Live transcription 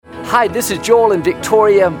Hi, this is Joel and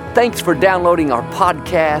Victoria. Thanks for downloading our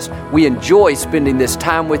podcast. We enjoy spending this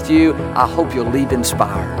time with you. I hope you'll leave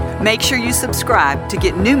inspired. Make sure you subscribe to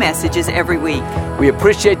get new messages every week. We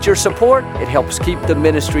appreciate your support. It helps keep the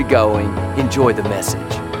ministry going. Enjoy the message.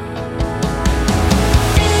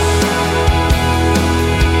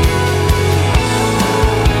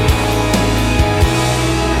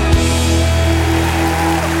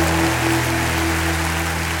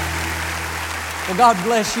 Well, God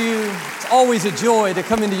bless you. It's always a joy to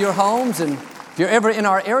come into your homes, and if you're ever in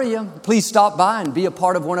our area, please stop by and be a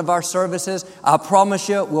part of one of our services. I promise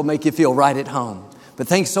you, we'll make you feel right at home. But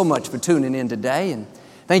thanks so much for tuning in today, and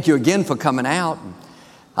thank you again for coming out.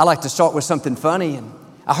 I like to start with something funny. And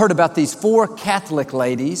I heard about these 4 Catholic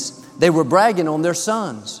ladies. They were bragging on their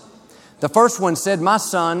sons. The first one said, "My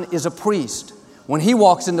son is a priest. When he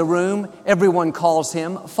walks in the room, everyone calls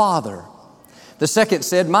him Father." The second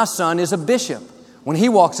said, "My son is a bishop. When he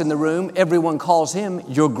walks in the room, everyone calls him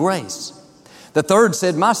Your Grace." The third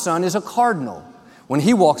said, "My son is a cardinal. When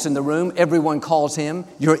he walks in the room, everyone calls him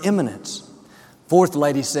Your Eminence." Fourth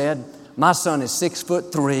lady said, "My son is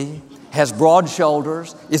 6'3", has broad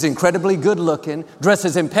shoulders, is incredibly good looking,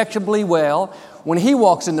 dresses impeccably well. When he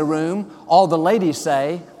walks in the room, all the ladies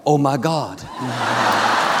say, 'Oh my God.'"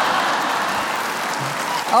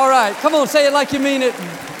 All right, come on, say it like you mean it.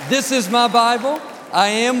 This is my Bible. I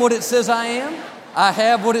am what it says I am. I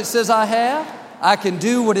have what it says I have. I can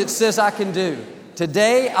do what it says I can do.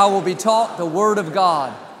 Today I will be taught the Word of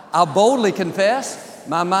God. I boldly confess,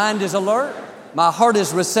 my mind is alert, my heart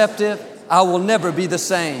is receptive. I will never be the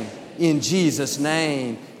same. In Jesus'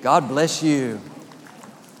 name, God bless you.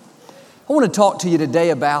 I want to talk to you today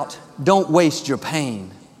about don't waste your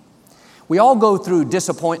pain. We all go through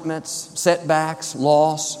disappointments, setbacks,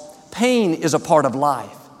 loss. Pain is a part of life.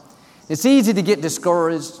 It's easy to get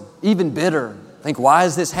discouraged, even bitter. Think, why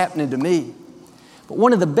is this happening to me? But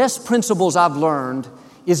one of the best principles I've learned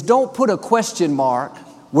is don't put a question mark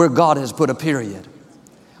where God has put a period.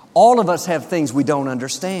 All of us have things we don't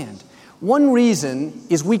understand. One reason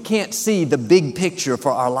is we can't see the big picture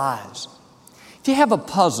for our lives. If you have a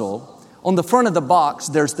puzzle, on the front of the box,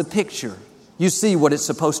 there's the picture. You see what it's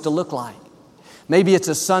supposed to look like. Maybe it's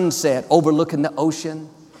a sunset overlooking the ocean.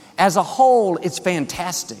 As a whole, it's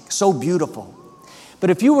fantastic, so beautiful. But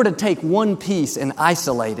if you were to take one piece and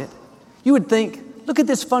isolate it, you would think, look at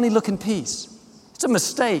this funny looking piece. It's a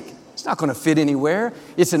mistake. It's not going to fit anywhere.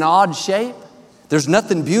 It's an odd shape. There's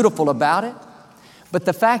nothing beautiful about it. But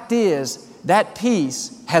the fact is, that piece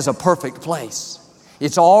has a perfect place.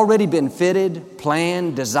 It's already been fitted,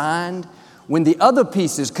 planned, designed. When the other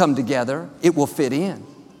pieces come together, it will fit in.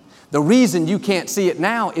 The reason you can't see it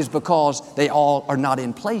now is because they all are not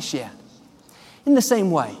in place yet. In the same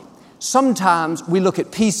way, sometimes we look at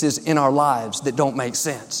pieces in our lives that don't make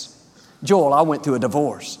sense. Joel, I went through a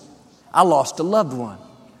divorce. I lost a loved one.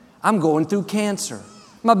 I'm going through cancer.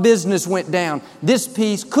 My business went down. This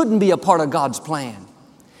piece couldn't be a part of God's plan.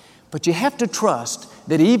 But you have to trust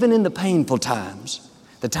that even in the painful times,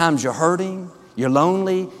 the times you're hurting, you're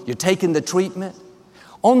lonely, you're taking the treatment,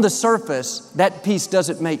 on the surface, that piece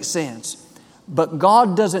doesn't make sense. But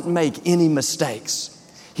God doesn't make any mistakes.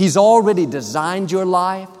 He's already designed your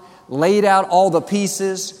life, laid out all the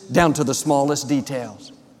pieces down to the smallest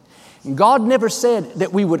details. And God never said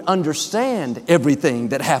that we would understand everything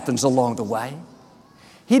that happens along the way.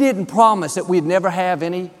 He didn't promise that we'd never have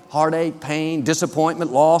any heartache, pain,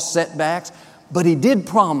 disappointment, loss, setbacks. But He did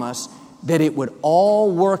promise that it would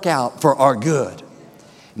all work out for our good.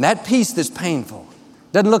 And that piece that's painful,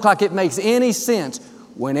 doesn't look like it makes any sense.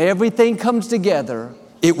 When everything comes together,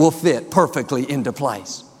 it will fit perfectly into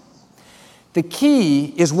place. The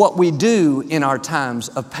key is what we do in our times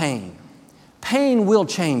of pain. Pain will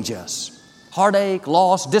change us. Heartache,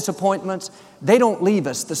 loss, disappointments, they don't leave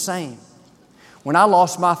us the same. When I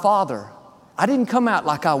lost my father, I didn't come out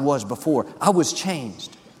like I was before. I was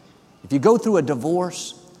changed. If you go through a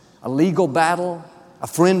divorce, a legal battle, a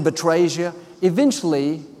friend betrays you,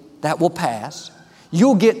 eventually that will pass.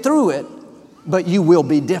 You'll get through it, but you will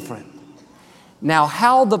be different. Now,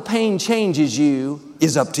 how the pain changes you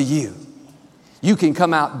is up to you. You can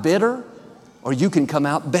come out bitter, or you can come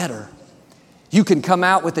out better. You can come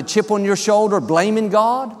out with a chip on your shoulder, blaming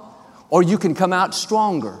God, or you can come out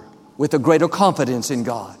stronger with a greater confidence in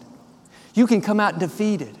God. You can come out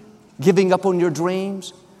defeated, giving up on your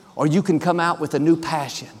dreams, or you can come out with a new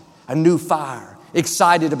passion, a new fire,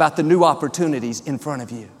 excited about the new opportunities in front of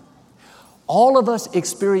you. All of us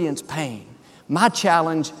experience pain. My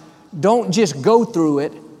challenge, don't just go through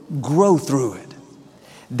it, grow through it.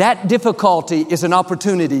 That difficulty is an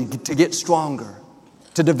opportunity to get stronger,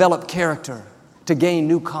 to develop character, to gain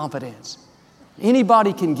new confidence.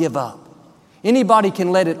 Anybody can give up. Anybody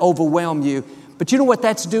can let it overwhelm you. But you know what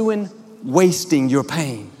that's doing? Wasting your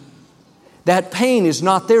pain. That pain is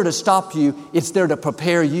not there to stop you. It's there to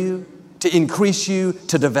prepare you, to increase you,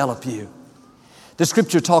 to develop you. The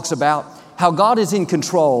scripture talks about how God is in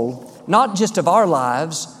control, not just of our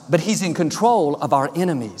lives, but He's in control of our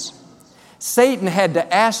enemies. Satan had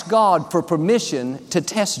to ask God for permission to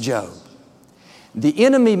test Job. The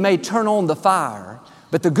enemy may turn on the fire,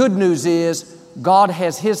 but the good news is God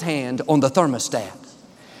has His hand on the thermostat.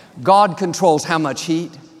 God controls how much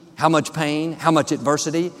heat, how much pain, how much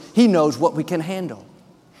adversity. He knows what we can handle.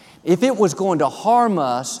 If it was going to harm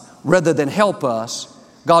us rather than help us,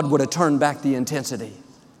 God would have turned back the intensity.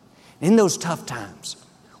 In those tough times,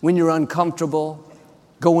 when you're uncomfortable,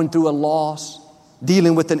 going through a loss,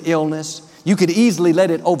 dealing with an illness, you could easily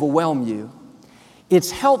let it overwhelm you.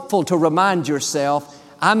 It's helpful to remind yourself,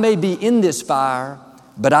 I may be in this fire,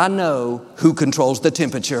 but I know who controls the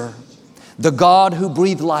temperature. The God who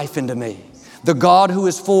breathed life into me. The God who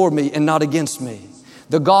is for me and not against me.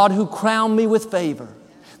 The God who crowned me with favor.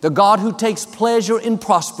 The God who takes pleasure in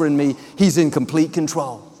prospering me. He's in complete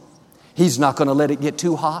control. He's not going to let it get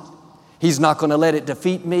too hot. He's not going to let it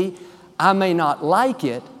defeat me. I may not like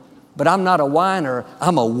it, but I'm not a whiner.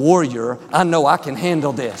 I'm a warrior. I know I can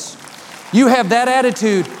handle this. You have that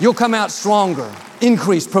attitude, you'll come out stronger,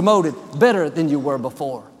 increased, promoted, better than you were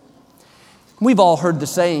before. We've all heard the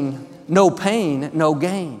saying, no pain, no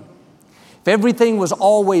gain. If everything was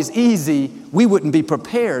always easy, we wouldn't be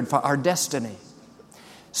prepared for our destiny.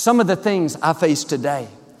 Some of the things I face today,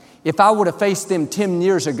 if I would have faced them 10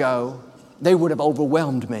 years ago, they would have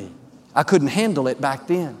overwhelmed me. I couldn't handle it back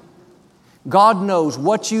then. God knows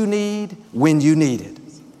what you need when you need it.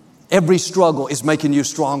 Every struggle is making you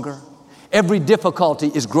stronger. Every difficulty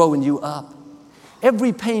is growing you up.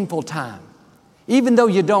 Every painful time, even though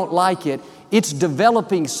you don't like it, it's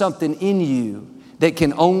developing something in you that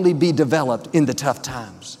can only be developed in the tough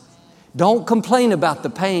times. Don't complain about the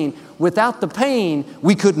pain. Without the pain,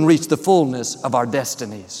 we couldn't reach the fullness of our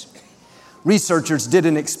destinies. Researchers did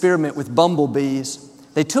an experiment with bumblebees.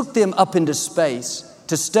 They took them up into space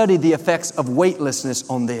to study the effects of weightlessness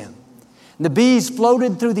on them. And the bees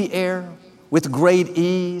floated through the air with great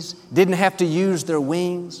ease, didn't have to use their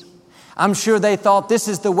wings. I'm sure they thought this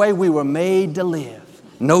is the way we were made to live.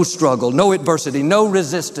 No struggle, no adversity, no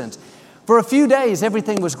resistance. For a few days,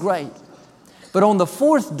 everything was great. But on the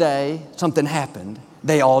fourth day, something happened.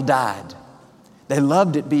 They all died. They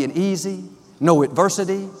loved it being easy, no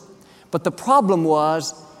adversity. But the problem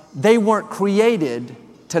was they weren't created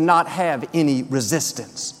to not have any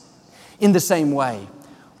resistance. In the same way,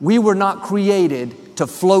 we were not created to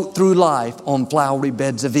float through life on flowery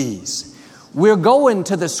beds of ease. We're going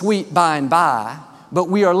to the sweet by and by, but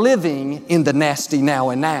we are living in the nasty now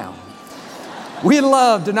and now. We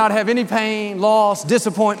love to not have any pain, loss,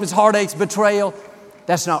 disappointments, heartaches, betrayal.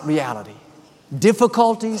 That's not reality.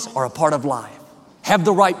 Difficulties are a part of life. Have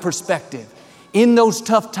the right perspective. In those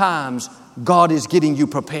tough times, God is getting you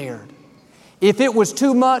prepared. If it was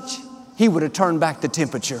too much, He would have turned back the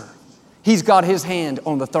temperature. He's got His hand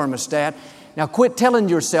on the thermostat. Now quit telling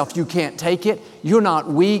yourself you can't take it. You're not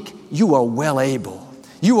weak. You are well able.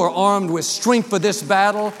 You are armed with strength for this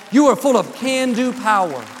battle. You are full of can-do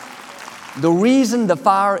power. The reason the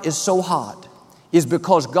fire is so hot is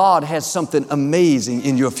because God has something amazing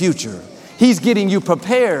in your future. He's getting you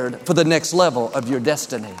prepared for the next level of your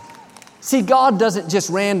destiny. See, God doesn't just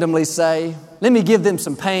randomly say, let me give them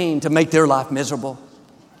some pain to make their life miserable.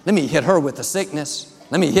 Let me hit her with a sickness.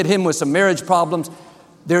 Let me hit him with some marriage problems.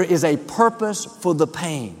 There is a purpose for the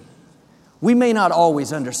pain. We may not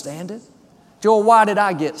always understand it. Joel, why did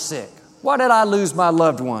I get sick? Why did I lose my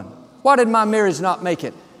loved one? Why did my marriage not make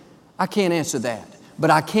it? I can't answer that.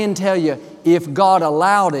 But I can tell you, if God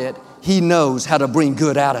allowed it, He knows how to bring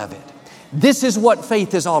good out of it. This is what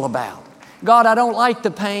faith is all about. God, I don't like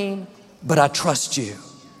the pain, but I trust You.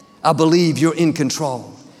 I believe You're in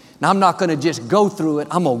control. Now, I'm not going to just go through it.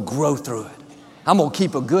 I'm going to grow through it. I'm going to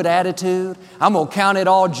keep a good attitude. I'm going to count it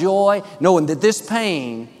all joy, knowing that this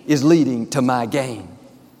pain is leading to my gain.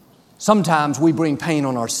 Sometimes we bring pain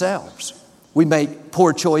on ourselves. We make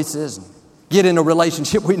poor choices, and get in a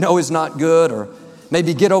relationship we know is not good, or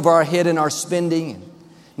maybe get over our head in our spending. And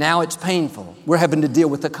now it's painful. We're having to deal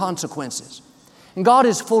with the consequences. And God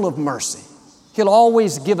is full of mercy. He'll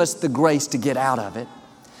always give us the grace to get out of it.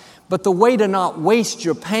 But the way to not waste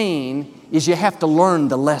your pain is you have to learn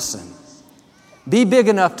the lesson. Be big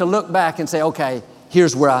enough to look back and say, okay,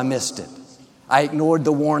 here's where I missed it. I ignored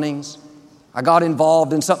the warnings. I got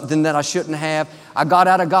involved in something that I shouldn't have. I got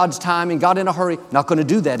out of God's timing, got in a hurry. Not going to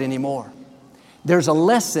do that anymore. There's a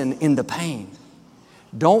lesson in the pain.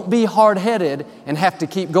 Don't be hard-headed and have to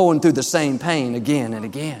keep going through the same pain again and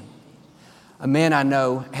again. A man I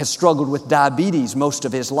know has struggled with diabetes most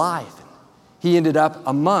of his life. He ended up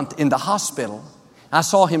a month in the hospital. I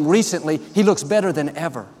saw him recently. He looks better than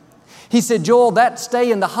ever. He said, Joel, that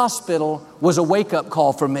stay in the hospital was a wake-up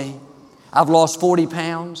call for me. I've lost 40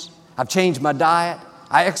 pounds. I've changed my diet.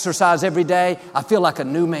 I exercise every day. I feel like a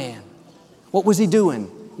new man. What was he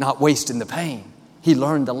doing? Not wasting the pain. He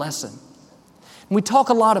learned the lesson. And we talk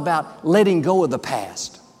a lot about letting go of the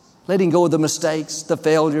past, letting go of the mistakes, the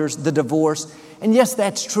failures, the divorce. And yes,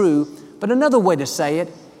 that's true. But another way to say it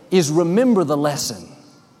is remember the lesson.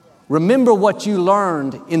 Remember what you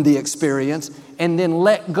learned in the experience and then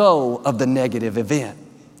let go of the negative event.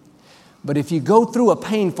 But if you go through a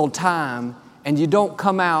painful time and you don't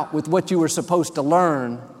come out with what you were supposed to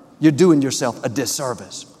learn, you're doing yourself a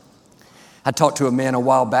disservice. I talked to a man a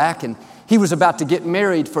while back, and he was about to get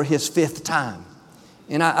married for his 5th time.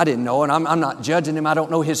 And I didn't know, and I'm not judging him. I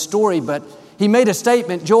don't know his story, but he made a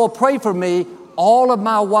statement, Joel, pray for me. All of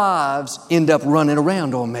my wives end up running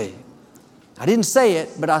around on me. I didn't say it,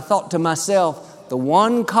 but I thought to myself, the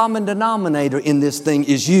one common denominator in this thing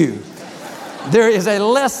is you. There is a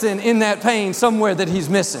lesson in that pain somewhere that he's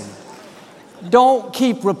missing. Don't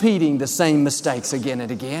keep repeating the same mistakes again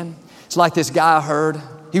and again. It's like this guy I heard.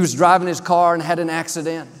 He was driving his car and had an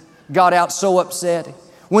accident. Got out so upset.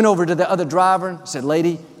 Went over to the other driver and said,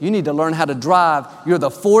 lady, you need to learn how to drive. You're the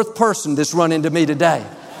 4th person that's run into me today.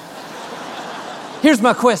 Here's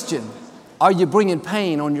my question. Are you bringing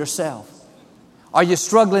pain on yourself? Are you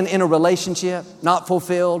struggling in a relationship, not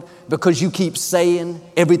fulfilled, because you keep saying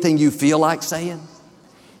everything you feel like saying?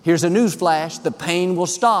 Here's a news flash. The pain will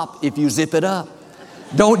stop if you zip it up.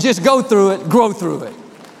 Don't just go through it, grow through it.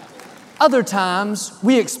 Other times,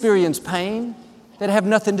 we experience pain that have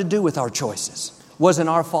nothing to do with our choices. Wasn't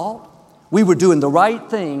our fault. We were doing the right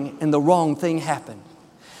thing and the wrong thing happened.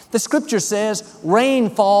 The scripture says rain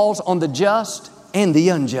falls on the just and the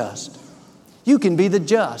unjust. You can be the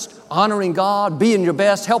just, honoring God, being your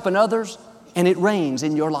best, helping others, and it rains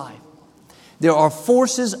in your life. There are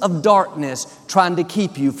forces of darkness trying to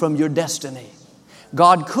keep you from your destiny.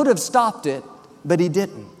 God could have stopped it, but He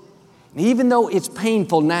didn't. And even though it's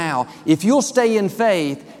painful now, if you'll stay in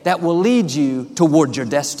faith, that will lead you toward your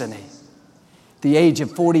destiny. At the age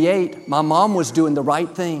of 48, my mom was doing the right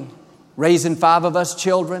thing, raising 5 of us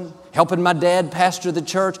children, helping my dad pastor the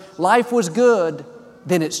church. Life was good.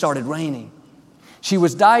 Then it started raining. She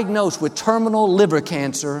was diagnosed with terminal liver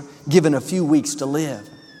cancer, given a few weeks to live.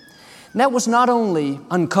 And that was not only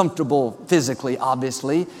uncomfortable physically,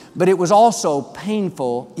 obviously, but it was also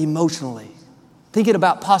painful emotionally. Thinking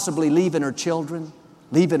about possibly leaving her children,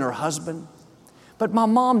 leaving her husband. But my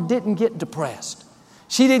mom didn't get depressed.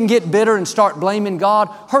 She didn't get bitter and start blaming God.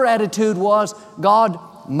 Her attitude was, God,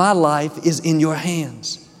 my life is in your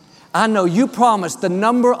hands. I know you promised the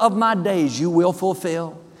number of my days you will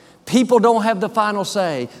fulfill. People don't have the final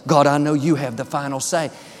say. God, I know you have the final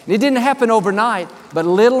say. And it didn't happen overnight, but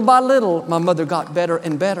little by little, my mother got better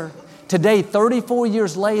and better. Today, 34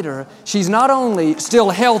 years later, she's not only still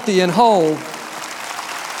healthy and whole,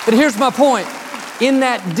 but here's my point. In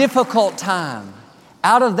that difficult time,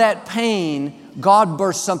 out of that pain, God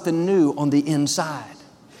burst something new on the inside.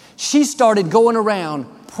 She started going around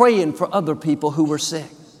praying for other people who were sick.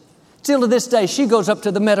 Still to this day, she goes up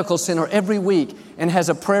to the medical center every week and has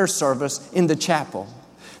a prayer service in the chapel.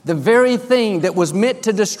 The very thing that was meant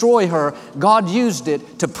to destroy her, God used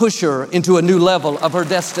it to push her into a new level of her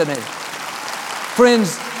destiny.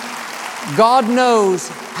 Friends, God knows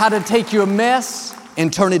how to take your mess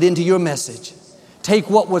and turn it into your message. Take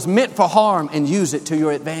what was meant for harm and use it to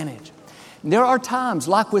your advantage. And there are times,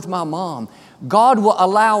 like with my mom, God will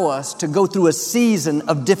allow us to go through a season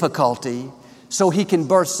of difficulty so He can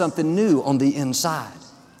burst something new on the inside.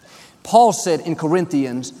 Paul said in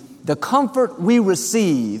Corinthians, the comfort we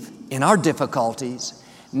receive in our difficulties,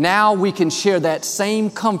 now we can share that same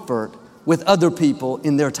comfort with other people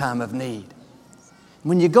in their time of need.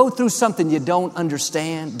 When you go through something you don't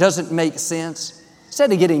understand, doesn't make sense,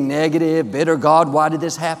 instead of getting negative, bitter, God, why did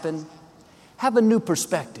this happen? Have a new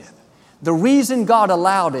perspective. The reason God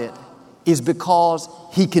allowed it is because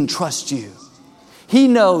He can trust you. He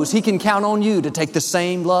knows He can count on you to take the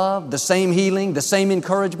same love, the same healing, the same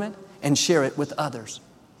encouragement, and share it with others.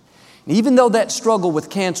 And even though that struggle with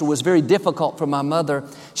cancer was very difficult for my mother,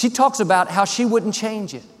 she talks about how she wouldn't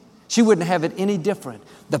change it. She wouldn't have it any different.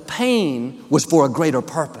 The pain was for a greater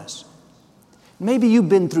purpose. Maybe you've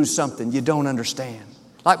been through something you don't understand.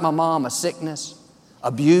 Like my mom, a sickness,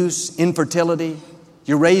 abuse, infertility.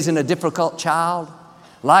 You're raising a difficult child.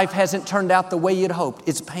 Life hasn't turned out the way you'd hoped.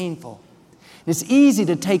 It's painful. It's easy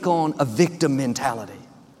to take on a victim mentality.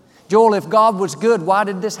 Joel, if God was good, why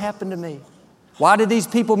did this happen to me? Why did these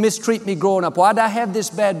people mistreat me growing up? Why did I have this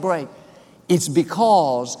bad break? It's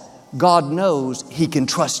because God knows He can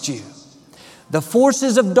trust you. The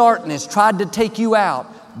forces of darkness tried to take you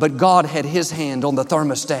out, but God had His hand on the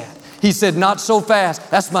thermostat. He said, not so fast.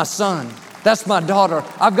 That's my son. That's my daughter.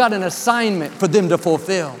 I've got an assignment for them to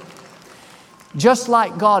fulfill. Just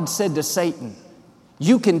like God said to Satan,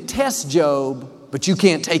 you can test Job, but you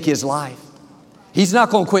can't take his life. He's not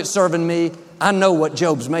going to quit serving me. I know what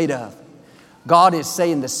Job's made of. God is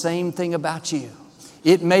saying the same thing about you.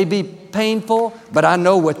 It may be painful, but I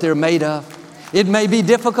know what they're made of. It may be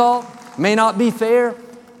difficult, may not be fair,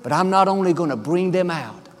 but I'm not only going to bring them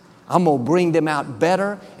out, I'm going to bring them out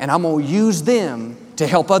better, and I'm going to use them to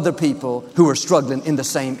help other people who are struggling in the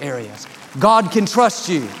same areas. God can trust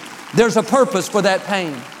you. There's a purpose for that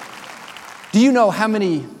pain. Do you know how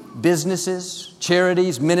many businesses,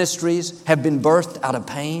 charities, ministries have been birthed out of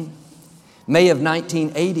pain? May of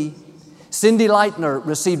 1980, Cindy Leitner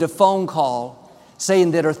received a phone call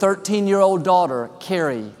saying that her 13-year-old daughter,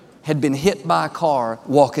 Carrie, had been hit by a car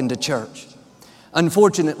walking to church.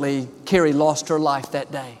 Unfortunately, Carrie lost her life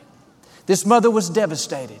that day. This mother was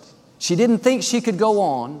devastated. She didn't think she could go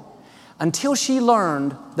on until she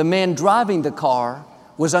learned the man driving the car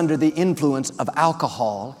was under the influence of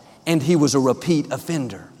alcohol and he was a repeat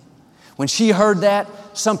offender. When she heard that,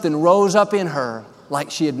 something rose up in her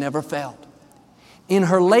like she had never felt. In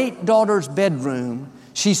her late daughter's bedroom,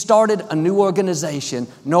 she started a new organization.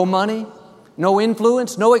 No money, no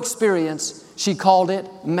influence, no experience. She called it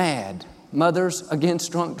MAD, Mothers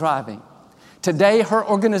Against Drunk Driving. Today, her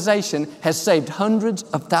organization has saved hundreds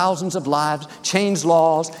of thousands of lives, changed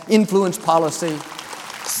laws, influenced policy.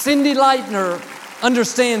 Cindy Leitner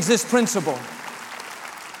understands this principle.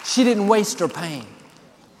 She didn't waste her pain.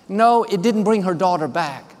 No, it didn't bring her daughter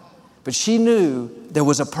back, but she knew there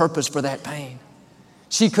was a purpose for that pain.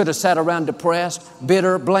 She could have sat around depressed,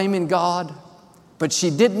 bitter, blaming God, but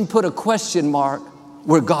she didn't put a question mark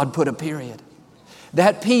where God put a period.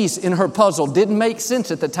 That piece in her puzzle didn't make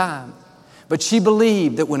sense at the time, but she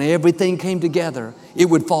believed that when everything came together, it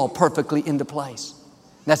would fall perfectly into place.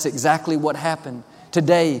 That's exactly what happened.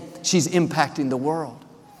 Today, she's impacting the world.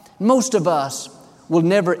 Most of us will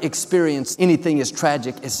never experience anything as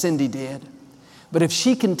tragic as Cindy did. But if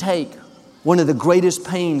she can take one of the greatest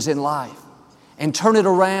pains in life and turn it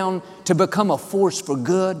around to become a force for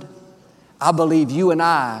good, I believe you and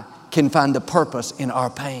I can find the purpose in our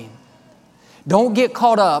pain. Don't get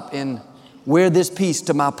caught up in where this piece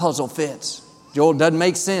to my puzzle fits. Joel, doesn't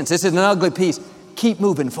make sense. This is an ugly piece. Keep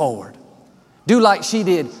moving forward. Do like she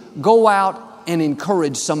did. Go out and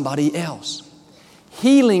encourage somebody else.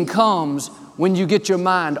 Healing comes when you get your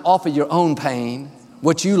mind off of your own pain,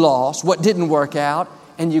 what you lost, what didn't work out,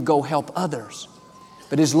 and you go help others.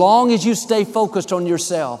 But as long as you stay focused on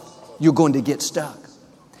yourself, you're going to get stuck.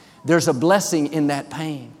 There's a blessing in that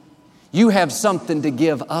pain. You have something to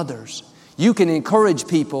give others. You can encourage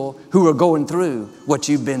people who are going through what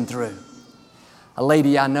you've been through. A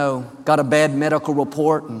lady I know got a bad medical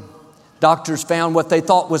report, and doctors found what they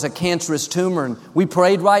thought was a cancerous tumor, and we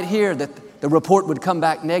prayed right here that the report would come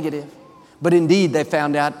back negative. But indeed, they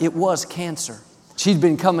found out it was cancer. She'd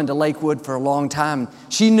been coming to Lakewood for a long time.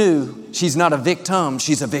 She knew she's not a victim,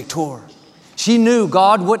 she's a victor. She knew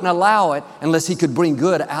God wouldn't allow it unless He could bring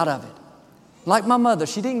good out of it. Like my mother,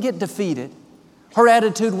 she didn't get defeated. Her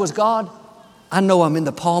attitude was, God, I know I'm in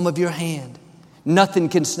the palm of your hand. Nothing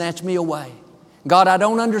can snatch me away. God, I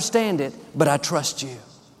don't understand it, but I trust you.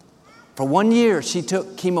 For 1 year, she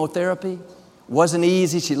took chemotherapy. Wasn't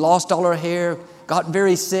easy. She lost all her hair, got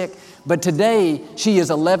very sick. But today, she is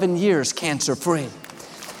 11 years cancer-free.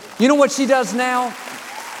 You know what she does now?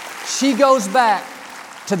 She goes back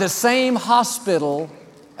to the same hospital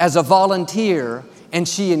as a volunteer, and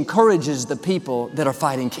she encourages the people that are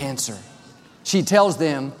fighting cancer. She tells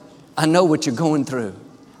them, I know what you're going through.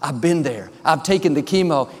 I've been there. I've taken the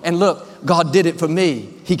chemo. And look, God did it for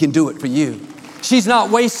me. He can do it for you. She's not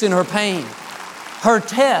wasting her pain. Her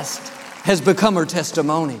test has become her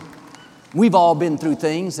testimony. We've all been through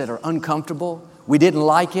things that are uncomfortable. We didn't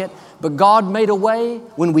like it, but God made a way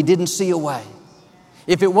when we didn't see a way.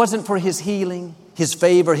 If it wasn't for His healing, His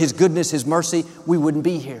favor, His goodness, His mercy, we wouldn't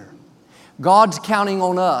be here. God's counting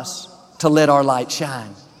on us to let our light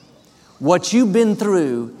shine. What you've been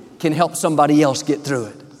through can help somebody else get through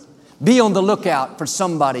it. Be on the lookout for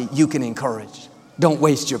somebody you can encourage. Don't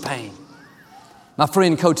waste your pain. My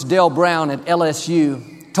friend Coach Dale Brown at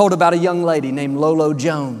LSU told about a young lady named Lolo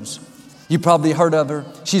Jones. You probably heard of her.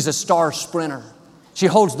 She's a star sprinter. She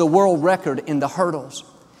holds the world record in the hurdles.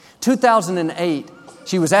 2008,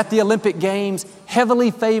 she was at the Olympic Games,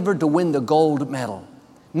 heavily favored to win the gold medal.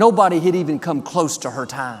 Nobody had even come close to her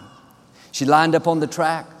time. She lined up on the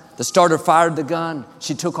track. The starter fired the gun.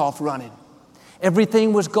 She took off running.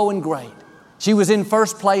 Everything was going great. She was in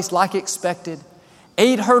first place like expected.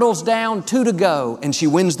 8 hurdles down, 2 to go, and she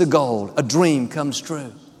wins the gold. A dream comes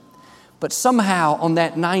true. But somehow on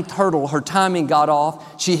that 9th hurdle, her timing got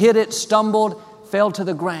off. She hit it, stumbled, fell to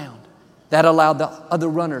the ground. That allowed the other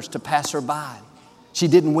runners to pass her by. She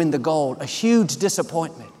didn't win the gold, a huge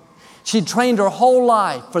disappointment. She'd trained her whole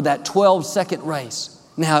life for that 12-second race.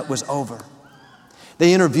 Now it was over.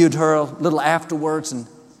 They interviewed her a little afterwards, and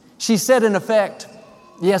she said in effect,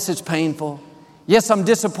 yes, it's painful. Yes, I'm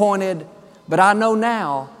disappointed, but I know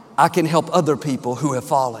now I can help other people who have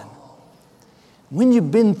fallen. When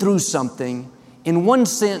you've been through something, in one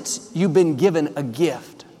sense, you've been given a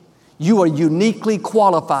gift. You are uniquely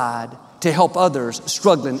qualified to help others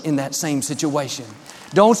struggling in that same situation.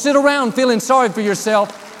 Don't sit around feeling sorry for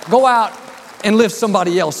yourself. Go out and lift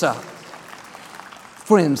somebody else up.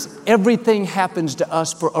 Friends, everything happens to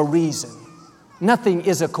us for a reason. Nothing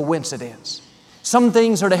is a coincidence. Some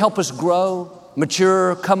things are to help us grow,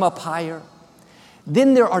 mature, come up higher.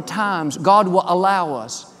 Then there are times God will allow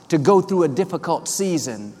us to go through a difficult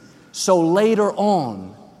season so later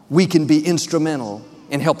on we can be instrumental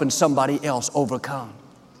in helping somebody else overcome.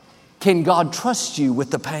 Can God trust you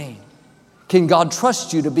with the pain? Can God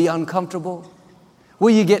trust you to be uncomfortable? Will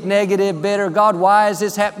you get negative, bitter? God, why is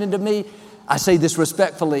this happening to me? I say this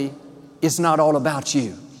respectfully, it's not all about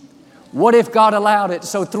you. What if God allowed it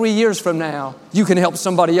so 3 years from now you can help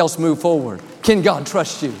somebody else move forward? Can God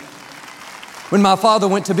trust you? When my father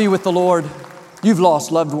went to be with the Lord, you've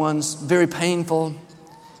lost loved ones, very painful.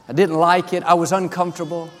 I didn't like it. I was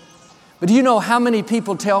uncomfortable. But do you know how many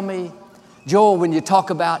people tell me, Joel, when you talk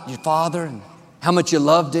about your father and how much you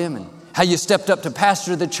loved him and how you stepped up to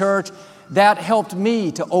pastor the church, that helped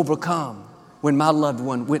me to overcome when my loved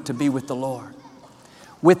one went to be with the Lord.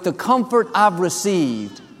 With the comfort I've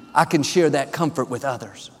received, I can share that comfort with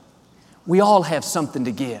others. We all have something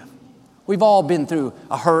to give. We've all been through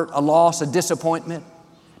a hurt, a loss, a disappointment.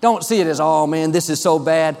 Don't see it as, oh man, this is so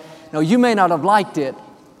bad. No, you may not have liked it,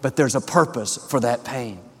 but there's a purpose for that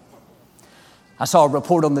pain. I saw a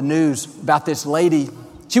report on the news about this lady.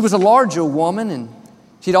 She was a larger woman and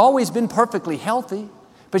she'd always been perfectly healthy,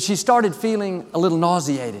 but she started feeling a little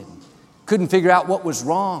nauseated. Couldn't figure out what was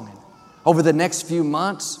wrong. Over the next few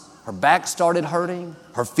months, her back started hurting,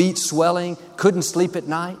 her feet swelling, couldn't sleep at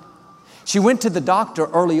night. She went to the doctor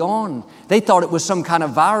early on. They thought it was some kind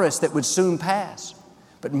of virus that would soon pass.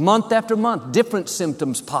 But month after month, different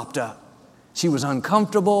symptoms popped up. She was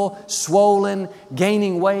uncomfortable, swollen,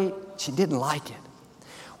 gaining weight. She didn't like it.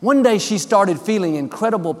 One day she started feeling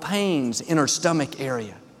incredible pains in her stomach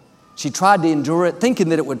area. She tried to endure it, thinking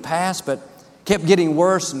that it would pass, but kept getting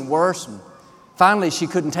worse and worse. And finally, she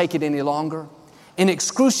couldn't take it any longer. In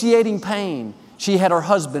excruciating pain, she had her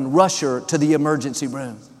husband rush her to the emergency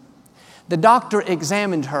room. The doctor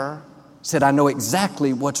examined her, said, I know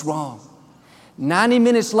exactly what's wrong. 90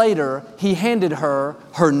 minutes later, he handed her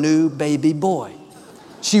her new baby boy.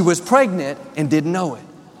 She was pregnant and didn't know it.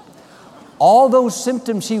 All those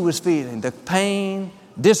symptoms she was feeling, the pain,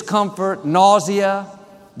 discomfort, nausea,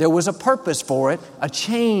 there was a purpose for it. A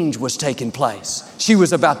change was taking place. She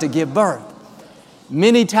was about to give birth.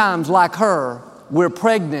 Many times, like her, we're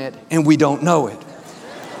pregnant and we don't know it.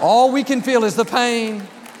 All we can feel is the pain.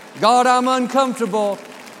 God, I'm uncomfortable.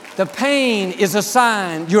 The pain is a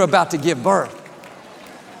sign you're about to give birth.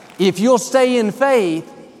 If you'll stay in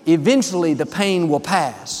faith, eventually the pain will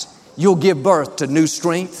pass. You'll give birth to new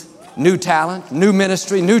strength, new talent, new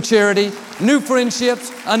ministry, new charity, new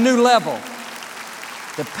friendships, a new level.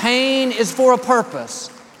 The pain is for a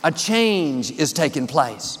purpose. A change is taking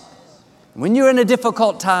place. When you're in a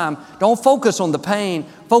difficult time, don't focus on the pain.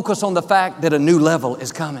 Focus on the fact that a new level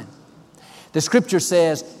is coming. The scripture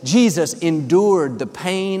says Jesus endured the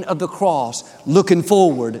pain of the cross, looking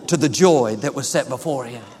forward to the joy that was set before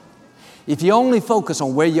him. If you only focus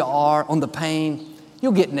on where you are, on the pain,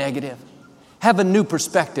 you'll get negative. Have a new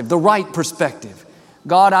perspective, the right perspective.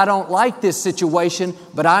 God, I don't like this situation,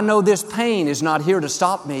 but I know this pain is not here to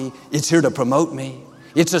stop me. It's here to promote me.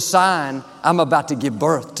 It's a sign I'm about to give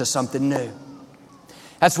birth to something new.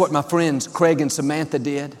 That's what my friends Craig and Samantha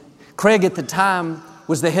did. Craig at the time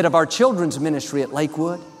was the head of our children's ministry at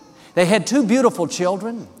Lakewood. They had 2 beautiful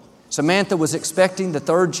children. Samantha was expecting the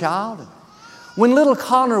 3rd child. When little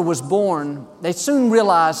Connor was born, they soon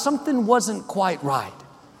realized something wasn't quite right.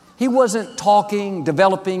 He wasn't talking,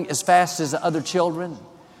 developing as fast as the other children.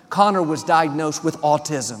 Connor was diagnosed with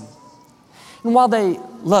autism. And while they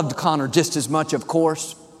loved Connor just as much, of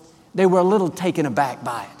course, they were a little taken aback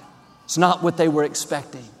by it. It's not what they were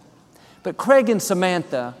expecting. But Craig and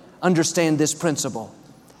Samantha understand this principle.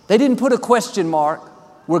 They didn't put a question mark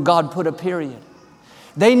where God put a period.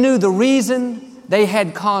 They knew the reason they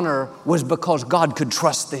had Connor was because God could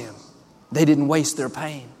trust them. They didn't waste their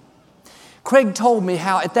pain. Craig told me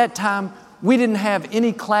how at that time we didn't have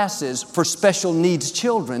any classes for special needs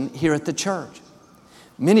children here at the church.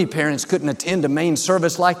 Many parents couldn't attend a main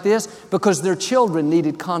service like this because their children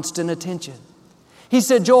needed constant attention. He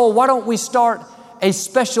said, Joel, why don't we start a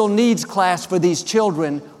special needs class for these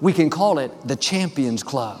children? We can call it the Champions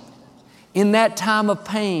Club. In that time of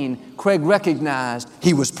pain, Craig recognized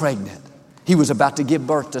he was pregnant. He was about to give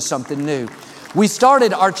birth to something new. We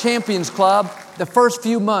started our Champions Club. The first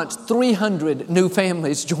few months, 300 new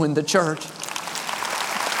families joined the church.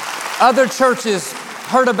 Other churches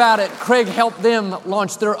heard about it. Craig helped them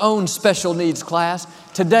launch their own special needs class.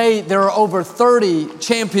 Today, there are over 30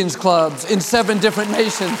 Champions Clubs in 7 different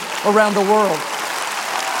nations around the world.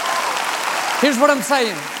 Here's what I'm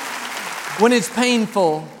saying. When it's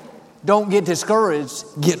painful, don't get discouraged.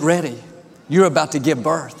 Get ready. You're about to give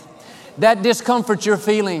birth. That discomfort you're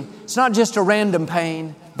feeling, it's not just a random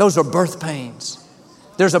pain. Those are birth pains.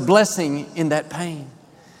 There's a blessing in that pain.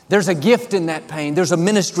 There's a gift in that pain. There's a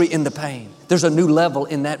ministry in the pain. There's a new level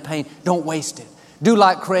in that pain. Don't waste it. Do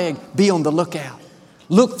like Craig. Be on the lookout.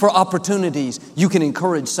 Look for opportunities you can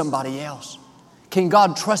encourage somebody else. Can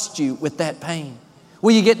God trust you with that pain?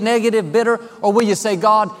 Will you get negative, bitter, or will you say,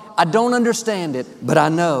 God, I don't understand it, but I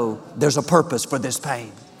know there's a purpose for this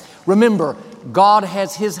pain. Remember, God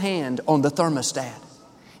has His hand on the thermostat.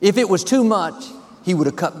 If it was too much, He would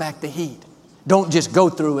have cut back the heat. Don't just go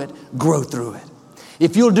through it, grow through it.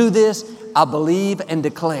 If you'll do this, I believe and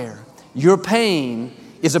declare your pain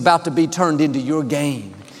is about to be turned into your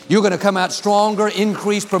gain. You're going to come out stronger,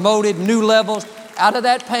 increased, promoted, new levels. Out of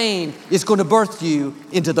that pain, it's going to birth you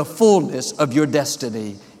into the fullness of your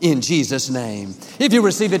destiny in Jesus' name. If you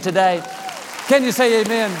receive it today, can you say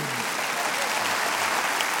amen?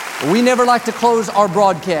 We never like to close our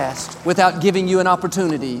broadcast without giving you an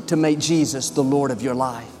opportunity to make Jesus the Lord of your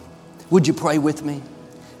life. Would you pray with me?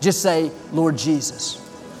 Just say, Lord Jesus,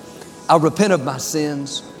 I repent of my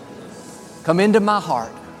sins. Come into my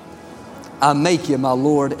heart. I make you my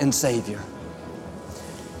Lord and Savior.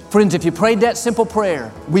 Friends, if you prayed that simple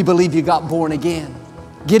prayer, we believe you got born again.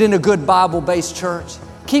 Get in a good Bible-based church.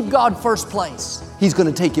 Keep God first place. He's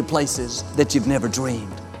going to take you places that you've never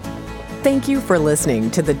dreamed. Thank you for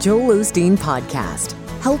listening to the Joel Osteen Podcast.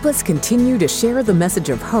 Help us continue to share the message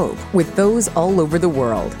of hope with those all over the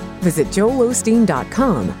world. Visit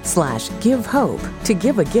joelosteen.com/give hope to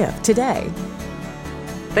give a gift today.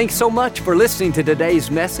 Thanks so much for listening to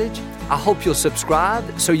today's message. I hope you'll subscribe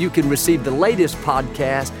so you can receive the latest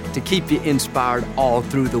podcast to keep you inspired all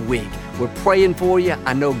through the week. We're praying for you.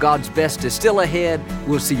 I know God's best is still ahead.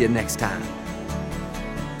 We'll see you next time.